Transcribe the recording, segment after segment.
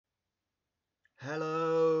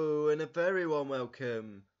Hello and a very warm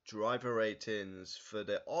welcome. Driver ratings for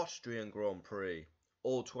the Austrian Grand Prix.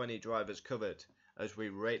 All 20 drivers covered as we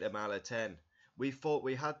rate them out of 10. We thought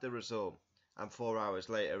we had the result and 4 hours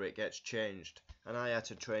later it gets changed and I had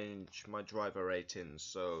to change my driver ratings,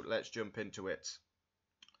 so let's jump into it.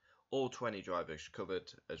 All 20 drivers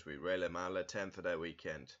covered as we rate them out of 10 for their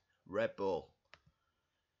weekend. Red Bull.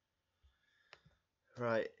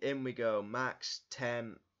 Right, in we go. Max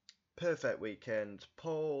 10. Perfect weekend.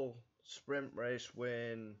 Pole, sprint race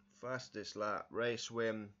win, fastest lap, race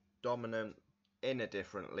win, dominant in a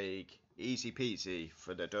different league. Easy peasy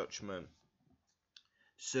for the Dutchman.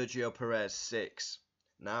 Sergio Perez 6.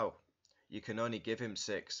 Now, you can only give him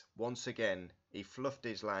 6. Once again, he fluffed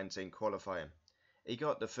his lines in qualifying. He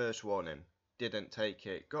got the first warning, didn't take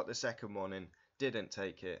it. Got the second warning, didn't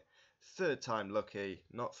take it. Third time lucky,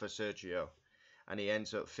 not for Sergio. And he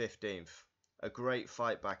ends up 15th. A great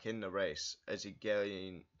fight back in the race as he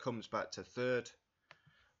comes back to third,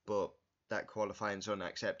 but that qualifying is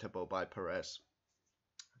unacceptable by Perez.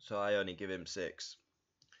 So I only give him 6.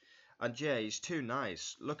 And yeah, he's too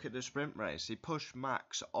nice. Look at the sprint race. He pushed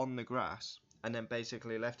Max on the grass and then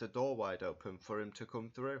basically left a door wide open for him to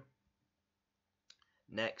come through.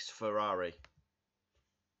 Next, Ferrari.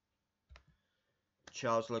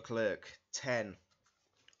 Charles Leclerc, 10.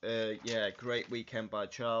 Yeah, great weekend by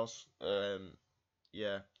Charles.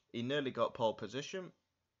 Yeah, he nearly got pole position.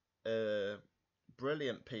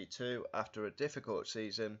 Brilliant P2 after a difficult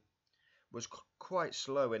season. Was quite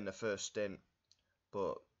slow in the first stint,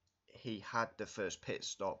 but he had the first pit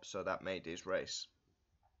stop, so that made his race.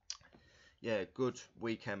 Yeah, good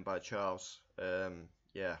weekend by Charles.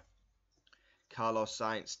 Yeah. Carlos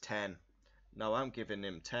Sainz, 10. Now I'm giving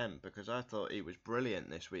him 10 because I thought he was brilliant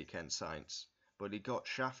this weekend, Sainz. But he got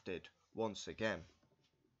shafted once again.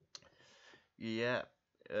 Yeah,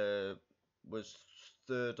 was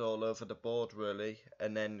third all over the board really,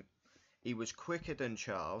 and then he was quicker than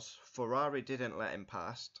Charles. Ferrari didn't let him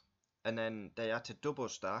past, and then they had to double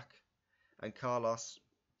stack, and Carlos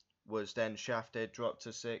was then shafted, dropped to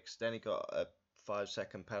 6th. Then he got a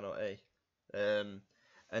 5-second penalty, and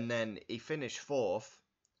then he finished 4th,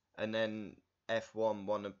 and then F1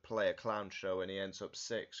 want to play a clown show and he ends up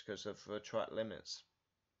 6th because of track limits.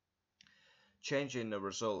 Changing the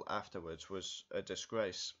result afterwards was a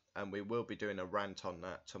disgrace, and we will be doing a rant on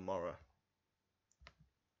that tomorrow.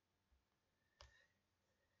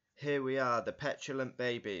 Here we are, the petulant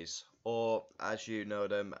babies, or as you know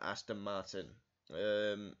them, Aston Martin.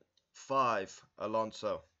 5,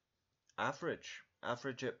 Alonso. Average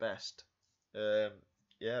at best.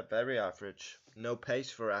 Yeah, very average. No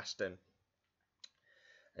pace for Aston.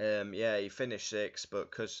 Yeah, he finished 6th, but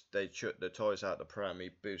because they chucked the toys out the pram, he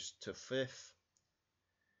boosted to 5th.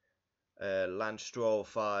 Lance Stroll,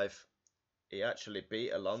 5. He actually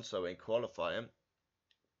beat Alonso in qualifying.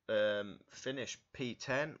 Finished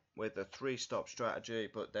P10 with a 3-stop strategy,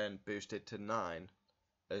 but then boosted to 9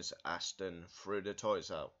 as Aston threw the toys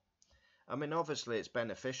out. I mean, obviously it's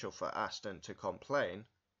beneficial for Aston to complain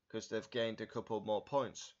because they've gained a couple more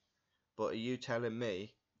points. But are you telling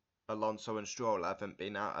me Alonso and Stroll haven't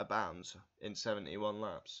been out of bounds in 71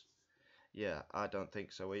 laps? Yeah, I don't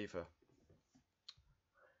think so either.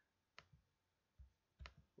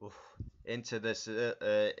 Oof. Into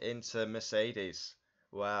Mercedes.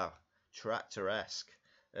 Wow, tractor-esque.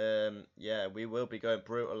 Yeah, we will be going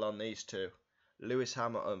brutal on these two. Lewis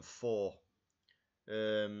Hamilton, 4.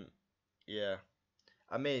 Yeah.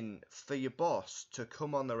 I mean, for your boss to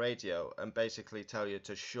come on the radio and basically tell you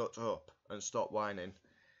to shut up and stop whining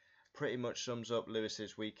pretty much sums up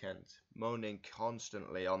Lewis's weekend, moaning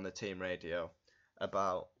constantly on the team radio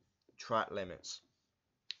about track limits.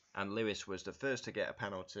 And Lewis was the first to get a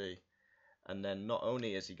penalty, and then not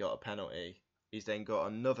only has he got a penalty, he's then got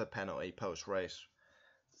another penalty post-race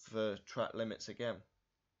for track limits again.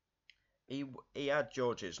 He had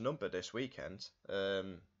George's number this weekend.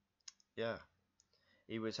 Yeah,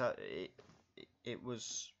 he was it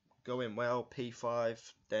was going well.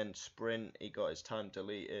 P5, then sprint, he got his time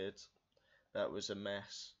deleted. That was a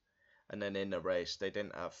mess. And then in the race, they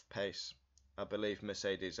didn't have pace. I believe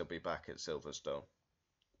Mercedes will be back at Silverstone.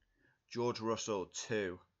 George Russell,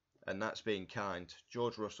 2. And that's being kind.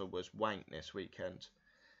 George Russell was wank this weekend.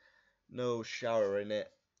 No shower in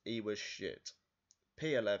it. He was shit.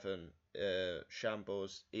 P11,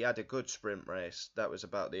 shambles. He had a good sprint race. That was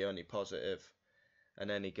about the only positive. And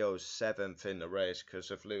then he goes 7th in the race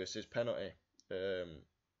because of Lewis's penalty.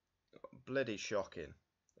 Bloody shocking.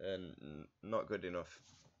 And not good enough.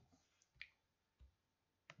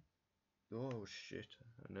 Oh shit.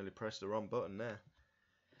 I nearly pressed the wrong button there.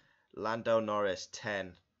 Lando Norris,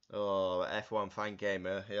 10. Oh, F1 fan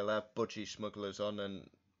gamer. He'll have budgie smugglers on and,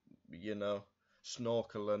 you know,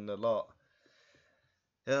 snorkel and a lot.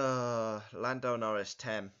 Lando Norris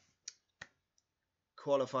 10.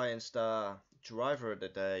 Qualifying star, driver of the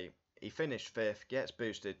day. He finished 5th, gets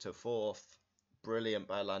boosted to 4th. Brilliant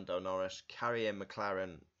by Lando Norris, carrying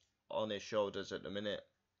McLaren on his shoulders at the minute.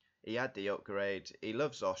 He had the upgrade. He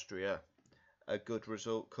loves Austria. A good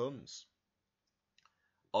result comes.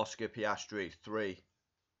 Oscar Piastri 3.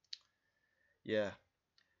 Yeah.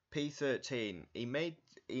 P13. He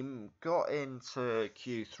got into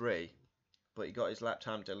Q3, but he got his lap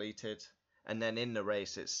time deleted. And then in the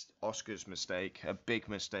race, it's Oscar's mistake, a big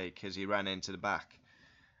mistake, as he ran into the back.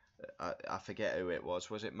 I forget who it was.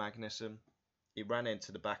 Was it Magnussen? He ran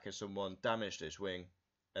into the back of someone, damaged his wing,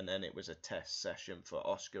 and then it was a test session for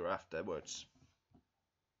Oscar afterwards.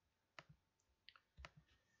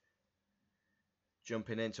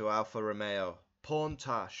 Jumping into Alfa Romeo.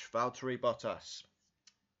 Porntash, Valtteri Bottas.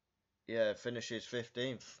 Yeah, finishes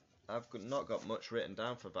 15th. I've not got much written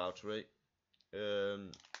down for Valtteri.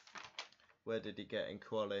 Where did he get in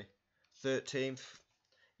quali? 13th.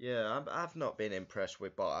 Yeah, I've not been impressed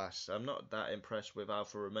with Bottas. I'm not that impressed with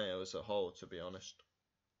Alfa Romeo as a whole, to be honest.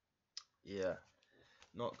 Yeah,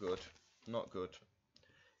 not good. Not good.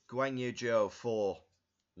 Guan Yu Zhou 4.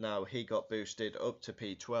 Now, he got boosted up to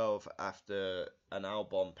P12 after an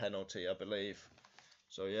Albon penalty, I believe.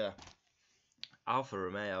 So, yeah. Alfa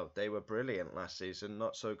Romeo, they were brilliant last season.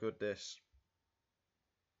 Not so good this.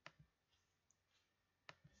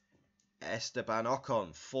 Esteban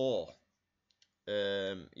Ocon 4.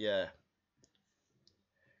 Yeah.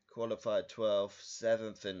 Qualified 12th,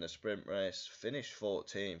 7th in the sprint race, finished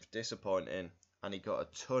 14th, disappointing, and he got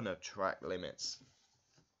a ton of track limits.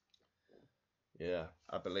 Yeah,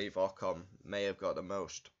 I believe Ocon may have got the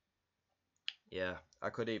most. Yeah, I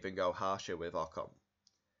could even go harsher with Ocon.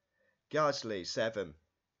 Gasly 7.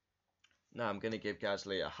 Now I'm going to give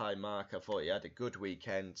Gasly a high mark. I thought he had a good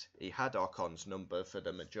weekend. He had Ocon's number for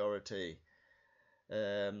the majority.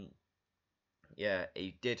 Yeah,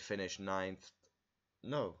 he did finish 9th.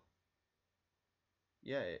 No.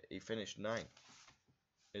 Yeah, he finished 9th.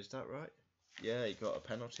 Is that right? Yeah, he got a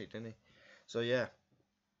penalty, didn't he? So, yeah.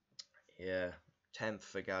 Yeah, 10th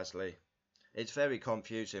for Gasly. It's very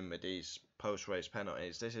confusing with these post-race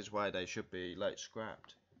penalties. This is why they should be, like,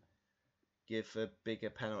 scrapped. Give a bigger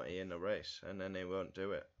penalty in the race, and then they won't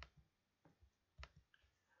do it.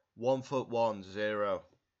 1'1", 0.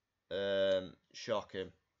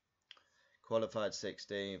 Shocking. Qualified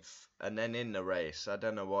 16th, and then in the race, I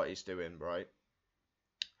don't know what he's doing, right?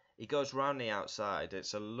 He goes round the outside.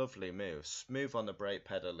 It's a lovely move. Smooth on the brake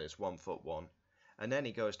pedal is 1'1", and then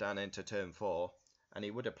he goes down into turn 4, and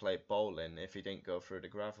he would have played bowling if he didn't go through the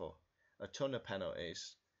gravel. A ton of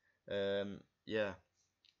penalties. Yeah,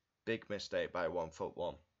 big mistake by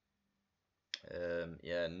 1'1".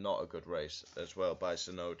 Yeah, not a good race as well by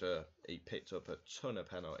Tsunoda. He picked up a ton of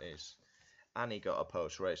penalties, and he got a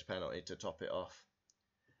post-race penalty to top it off.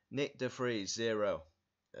 Nick De Vries 0.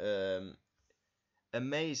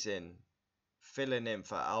 Amazing filling in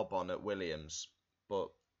for Albon at Williams, but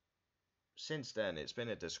since then it's been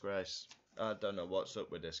a disgrace. I don't know what's up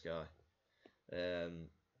with this guy.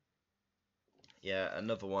 Yeah,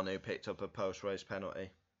 another one who picked up a post-race penalty.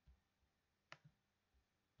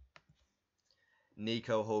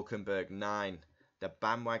 Nico Hulkenberg 9. The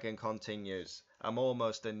bandwagon continues. I'm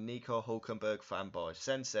almost a Nico Hulkenberg fanboy.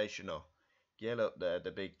 Sensational. Get up there,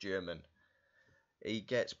 the big German. He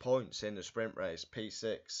gets points in the sprint race,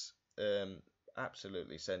 P6.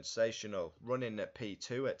 Absolutely sensational. Running at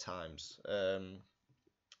P2 at times.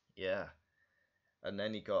 Yeah. And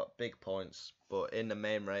then he got big points, but in the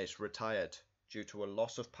main race retired due to a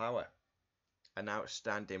loss of power. An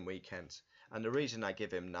outstanding weekend. And the reason I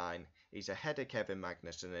give him 9, he's ahead of Kevin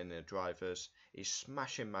Magnussen in the drivers. He's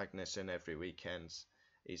smashing Magnussen every weekend.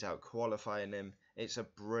 He's out qualifying him. It's a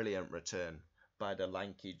brilliant return by the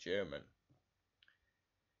lanky German.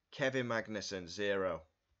 Kevin Magnussen 0.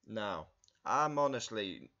 Now, I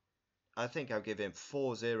think I'll give him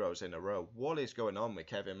 4 zeros in a row. What is going on with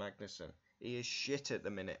Kevin Magnussen? He is shit at the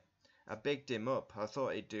minute. I bigged him up. I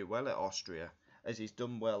thought he'd do well at Austria, as he's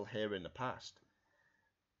done well here in the past.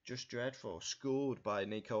 Just dreadful. Schooled by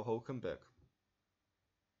Nico Hulkenberg.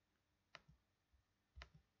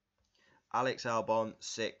 Alex Albon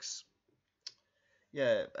 6.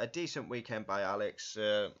 Yeah, a decent weekend by Alex.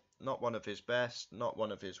 Not one of his best, not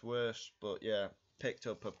one of his worst, but yeah, picked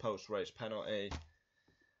up a post-race penalty.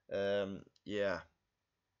 Yeah.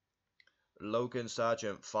 Logan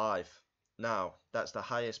Sargent 5. Now, that's the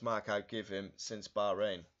highest mark I'd give him since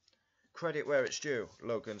Bahrain. Credit where it's due,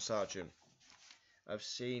 Logan Sargent. I've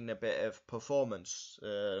seen a bit of performance.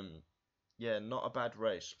 Yeah, not a bad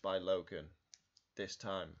race by Logan this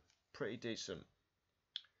time. Pretty decent.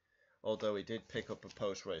 Although he did pick up a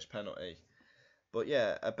post-race penalty. But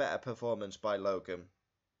yeah, a better performance by Logan.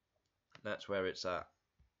 That's where it's at.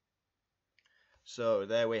 So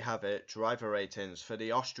there we have it. Driver ratings for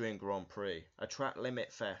the Austrian Grand Prix. A track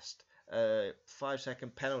limit fest. A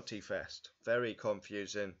 5-second penalty fest. Very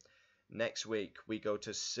confusing. Next week we go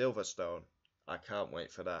to Silverstone. I can't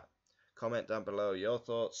wait for that. Comment down below your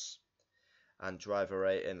thoughts and driver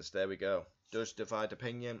ratings. There we go. Does divide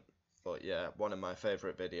opinion, but yeah, one of my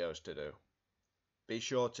favourite videos to do. Be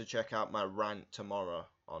sure to check out my rant tomorrow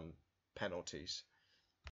on penalties.